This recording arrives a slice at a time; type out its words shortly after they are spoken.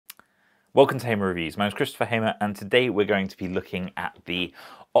Welcome to Hamer Reviews. My name is Christopher Hamer, and today we're going to be looking at the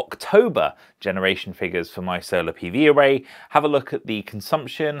October generation figures for my solar PV array, have a look at the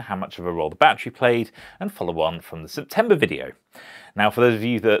consumption, how much of a role the battery played, and follow on from the September video. Now, for those of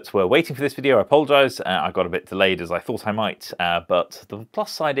you that were waiting for this video, I apologise. I got a bit delayed as I thought I might, but the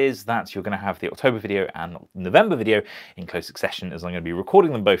plus side is that you're going to have the October video and November video in close succession, as I'm going to be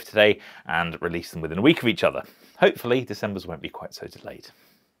recording them both today and release them within a week of each other. Hopefully, December's won't be quite so delayed.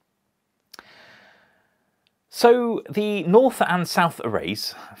 So the North and South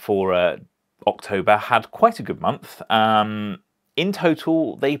arrays for October had quite a good month. In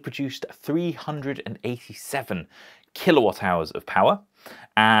total, they produced 387 kilowatt hours of power,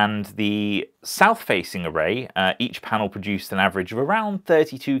 and the south-facing array, each panel produced an average of around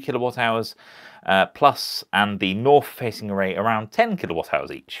 32 kilowatt hours plus, and the north-facing array around 10 kilowatt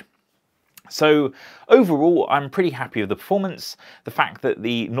hours each. So overall, I'm pretty happy with the performance. The fact that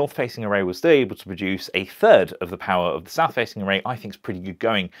the north-facing array was still able to produce a third of the power of the south-facing array, I think is pretty good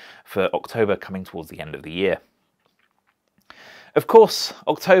going for October coming towards the end of the year. Of course,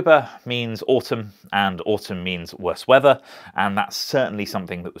 October means autumn, and autumn means worse weather, and that's certainly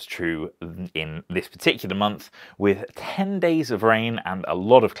something that was true in this particular month, with 10 days of rain and a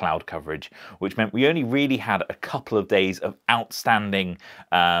lot of cloud coverage, which meant we only really had a couple of days of outstanding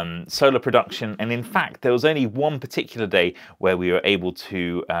solar production, and in fact there was only one particular day where we were able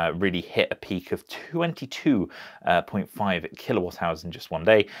to really hit a peak of 22.5 kilowatt hours in just one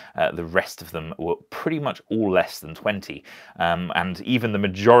day. The rest of them were pretty much all less than 20. And even the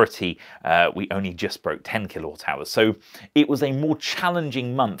majority, we only just broke 10 kilowatt hours. So it was a more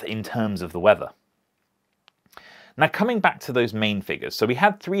challenging month in terms of the weather. Now, coming back to those main figures, so we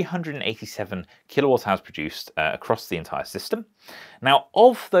had 387 kilowatt hours produced across the entire system. Now,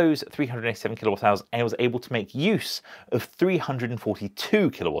 of those 387 kilowatt hours, I was able to make use of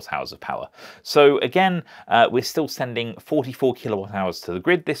 342 kilowatt hours of power. So again, we're still sending 44 kilowatt hours to the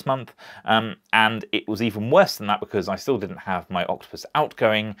grid this month, and it was even worse than that because I still didn't have my Octopus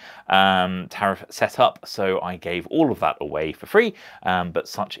outgoing tariff set up, so I gave all of that away for free, but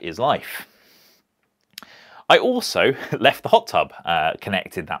such is life. I also left the hot tub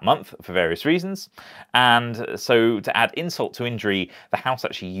connected that month for various reasons, and so to add insult to injury, the house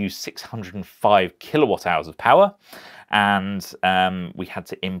actually used 605 kilowatt hours of power, and we had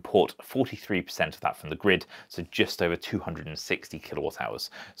to import 43% of that from the grid, so just over 260 kilowatt hours.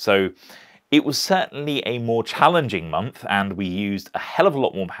 So it was certainly a more challenging month, and we used a hell of a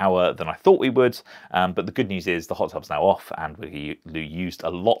lot more power than I thought we would, but the good news is the hot tub's now off, and we used a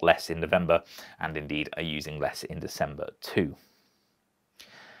lot less in November, and indeed are using less in December too.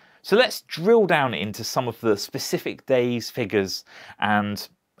 So let's drill down into some of the specific days, figures, and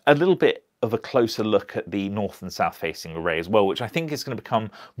a little bit of a closer look at the north and south facing array as well, which I think is going to become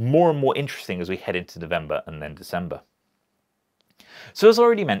more and more interesting as we head into November and then December. So as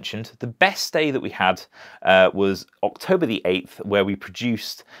already mentioned, the best day that we had was October the 8th, where we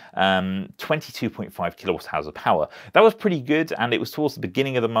produced 22.5 kilowatt hours of power. That was pretty good, and it was towards the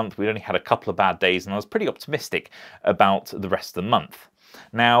beginning of the month. We'd only had a couple of bad days, and I was pretty optimistic about the rest of the month.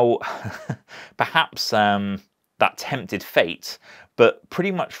 Now, perhaps that tempted fate, but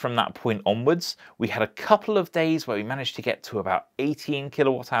pretty much from that point onwards, we had a couple of days where we managed to get to about 18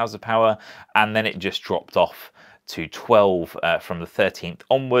 kilowatt hours of power, and then it just dropped off to 12 from the 13th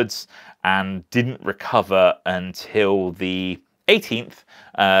onwards, and didn't recover until the 18th,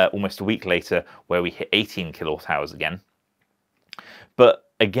 almost a week later, where we hit 18 kilowatt hours again.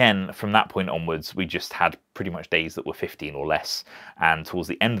 But again, from that point onwards, we just had pretty much days that were 15 or less. And towards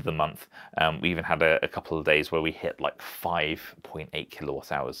the end of the month, we even had a couple of days where we hit like 5.8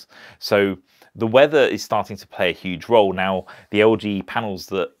 kilowatt hours. So the weather is starting to play a huge role. Now, the LG panels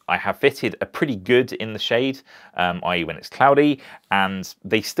that I have fitted are pretty good in the shade, i.e. when it's cloudy, and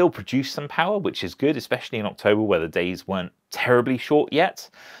they still produce some power, which is good, especially in October where the days weren't terribly short yet.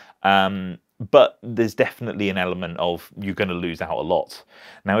 But there's definitely an element of you're going to lose out a lot.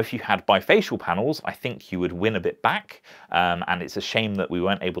 Now, if you had bifacial panels, I think you would win a bit back, and it's a shame that we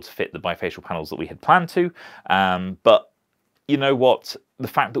weren't able to fit the bifacial panels that we had planned to, but you know what? The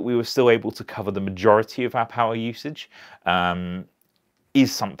fact that we were still able to cover the majority of our power usage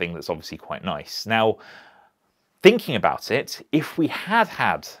is something that's obviously quite nice. Now, thinking about it, if we had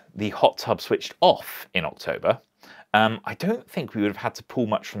had the hot tub switched off in October, I don't think we would have had to pull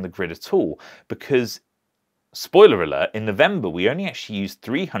much from the grid at all, because, spoiler alert, in November we only actually used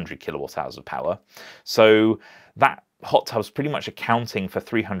 300 kilowatt hours of power. So that hot tub's pretty much accounting for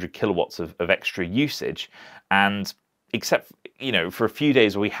 300 kilowatts of extra usage, and except, you know, for a few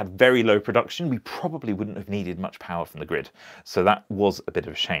days where we had very low production, we probably wouldn't have needed much power from the grid. So that was a bit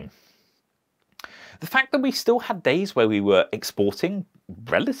of a shame. the fact that we still had days where we were exporting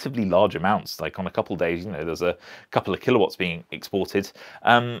relatively large amounts, like on a couple of days, you know, there's a couple of kilowatts being exported.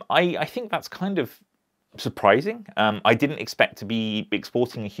 I think that's kind of surprising. I didn't expect to be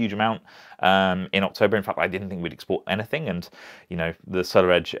exporting a huge amount in October. In fact, I didn't think we'd export anything. And, you know, the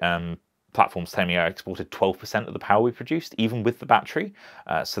SolarEdge platforms telling me I exported 12% of the power we produced, even with the battery.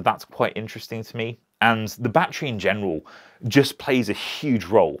 So that's quite interesting to me. And the battery in general just plays a huge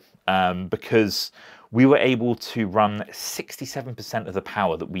role because we were able to run 67% of the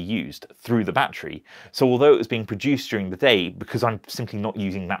power that we used through the battery. So although it was being produced during the day, because I'm simply not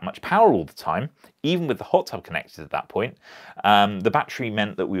using that much power all the time, even with the hot tub connected at that point, the battery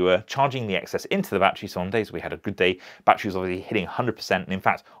meant that we were charging the excess into the battery. So on days we had a good day, battery was obviously hitting 100%. And in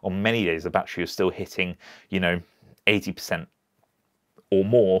fact, on many days, the battery was still hitting, you know, 80% or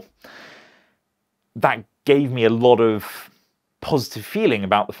more. That gave me a lot of positive feeling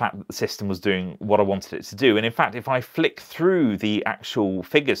about the fact that the system was doing what I wanted it to do. And in fact, if I flick through the actual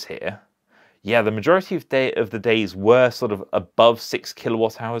figures here, yeah, the majority of the days were sort of above 6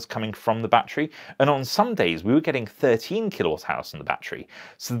 kilowatt hours coming from the battery. And on some days, we were getting 13 kilowatt hours from the battery.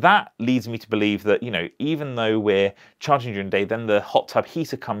 So that leads me to believe that, you know, even though we're charging during the day, then the hot tub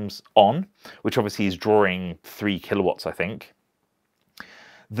heater comes on, which obviously is drawing 3 kilowatts, I think.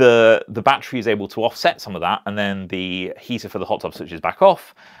 The battery is able to offset some of that, and then the heater for the hot tub switches back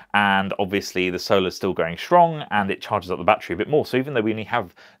off, and obviously the solar is still going strong and it charges up the battery a bit more. So even though we only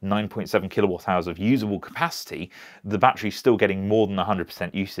have 9.7 kilowatt hours of usable capacity, the battery's still getting more than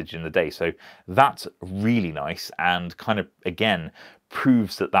 100% usage in the day. So that's really nice, and kind of again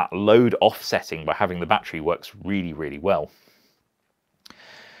proves that that load offsetting by having the battery works really, really well.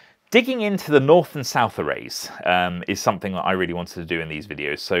 Digging into the north and south arrays is something that I really wanted to do in these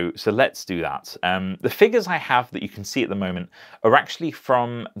videos, so let's do that. The figures I have that you can see at the moment are actually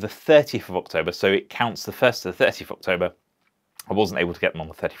from the 30th of October, so it counts the 1st to the 30th of October. I wasn't able to get them on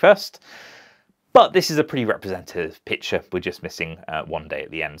the 31st, but this is a pretty representative picture. We're just missing one day at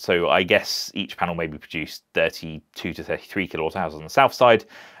the end. So I guess each panel maybe produced 32 to 33 kilowatt hours on the south side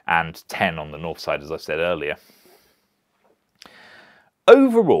and 10 on the north side, as I said earlier.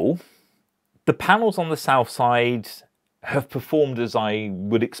 Overall, the panels on the south side have performed as I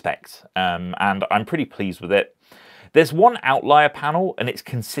would expect, and I'm pretty pleased with it. There's one outlier panel, and it's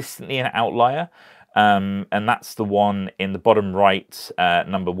consistently an outlier, and that's the one in the bottom right,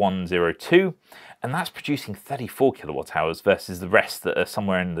 number 102, and that's producing 34 kilowatt hours versus the rest that are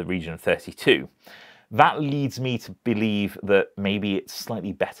somewhere in the region of 32. That leads me to believe that maybe it's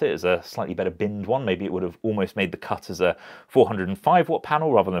slightly better, as a slightly better binned one. Maybe it would have almost made the cut as a 405 watt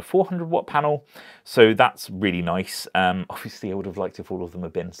panel rather than a 400 watt panel. So that's really nice. Obviously, I would have liked if all of them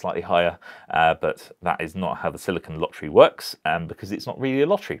had been slightly higher, but that is not how the silicon lottery works, because it's not really a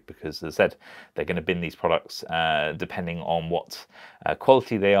lottery, because as I said, they're going to bin these products depending on what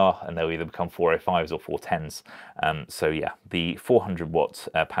quality they are, and they'll either become 405s or 410s. So yeah, the 400 watt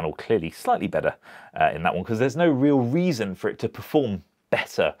panel clearly slightly better in that one, because there's no real reason for it to perform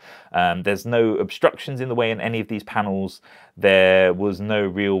better. There's no obstructions in the way in any of these panels. There was no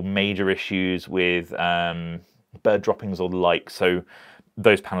real major issues with bird droppings or the like, so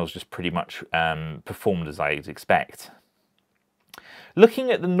those panels just pretty much performed as I'd expect. Looking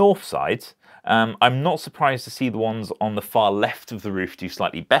at the north side, I'm not surprised to see the ones on the far left of the roof do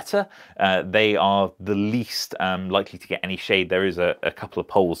slightly better. They are the least likely to get any shade. There is a couple of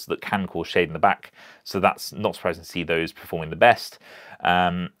poles that can cause shade in the back, so that's not surprising to see those performing the best.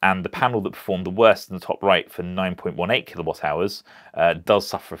 And the panel that performed the worst in the top right for 9.18 kilowatt hours does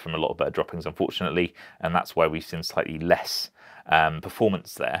suffer from a lot of bird droppings, unfortunately, and that's why we've seen slightly less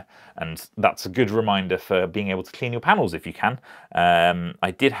performance there, and that's a good reminder for being able to clean your panels if you can.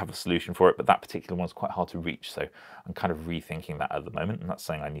 I did have a solution for it, but that particular one's quite hard to reach, so I'm kind of rethinking that at the moment, and that's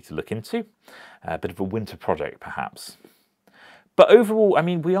something I need to look into. A bit of a winter project, perhaps. But overall, I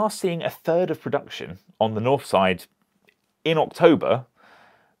mean, we are seeing a third of production on the north side in October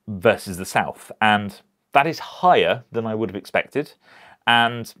versus the south, and that is higher than I would have expected,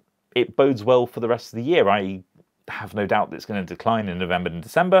 and it bodes well for the rest of the year. I have no doubt that it's going to decline in November and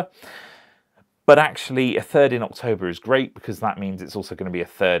December, but actually a third in October is great, because that means it's also going to be a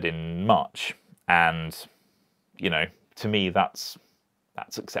third in March, and you know, to me that's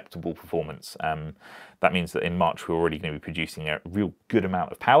acceptable performance. That means that in March we're already going to be producing a real good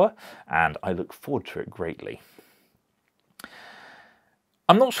amount of power, and I look forward to it greatly.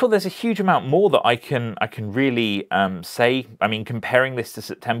 I'm not sure there's a huge amount more that I can really say. I mean, comparing this to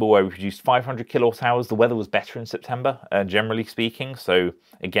September, where we produced 500 kilowatt hours, the weather was better in September, generally speaking. So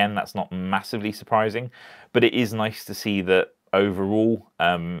again, that's not massively surprising, but it is nice to see that overall,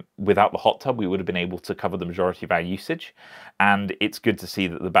 without the hot tub, we would have been able to cover the majority of our usage. And it's good to see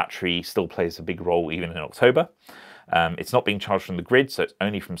that the battery still plays a big role even in October. It's not being charged from the grid, so it's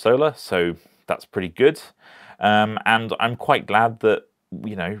only from solar, so that's pretty good. And I'm quite glad that,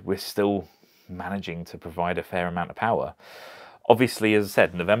 you know, we're still managing to provide a fair amount of power. Obviously, as I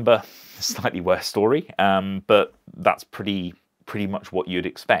said, November, slightly worse story, but that's pretty much what you'd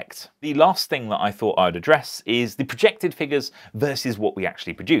expect. The last thing that I thought I'd address is the projected figures versus what we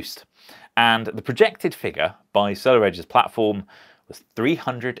actually produced. And the projected figure by SolarEdge's platform was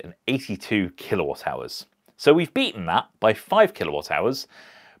 382 kilowatt hours. So we've beaten that by 5 kilowatt hours,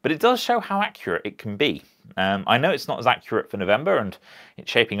 but it does show how accurate it can be. I know it's not as accurate for November, and it's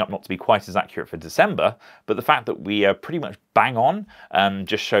shaping up not to be quite as accurate for December, but the fact that we are pretty much bang on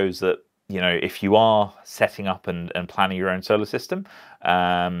just shows that, you know, if you are setting up and planning your own solar system,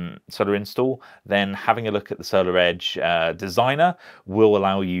 solar install, then having a look at the SolarEdge Designer will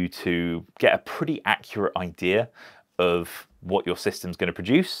allow you to get a pretty accurate idea of what your system's going to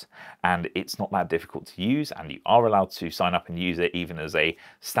produce, and it's not that difficult to use, and you are allowed to sign up and use it even as a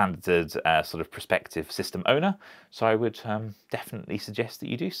standard sort of prospective system owner. So I would definitely suggest that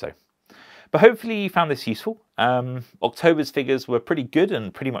you do so. But hopefully you found this useful. October's figures were pretty good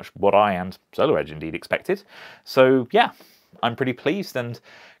and pretty much what I and SolarEdge indeed expected. So yeah, I'm pretty pleased, and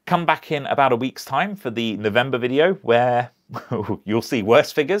come back in about a week's time for the November video where you'll see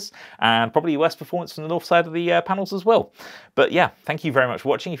worse figures and probably worse performance from the north side of the panels as well. But yeah, thank you very much for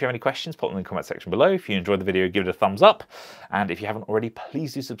watching. If you have any questions, put them in the comment section below. If you enjoyed the video, give it a thumbs up. And if you haven't already,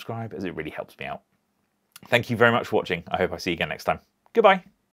 please do subscribe, as it really helps me out. Thank you very much for watching. I hope I see you again next time. Goodbye.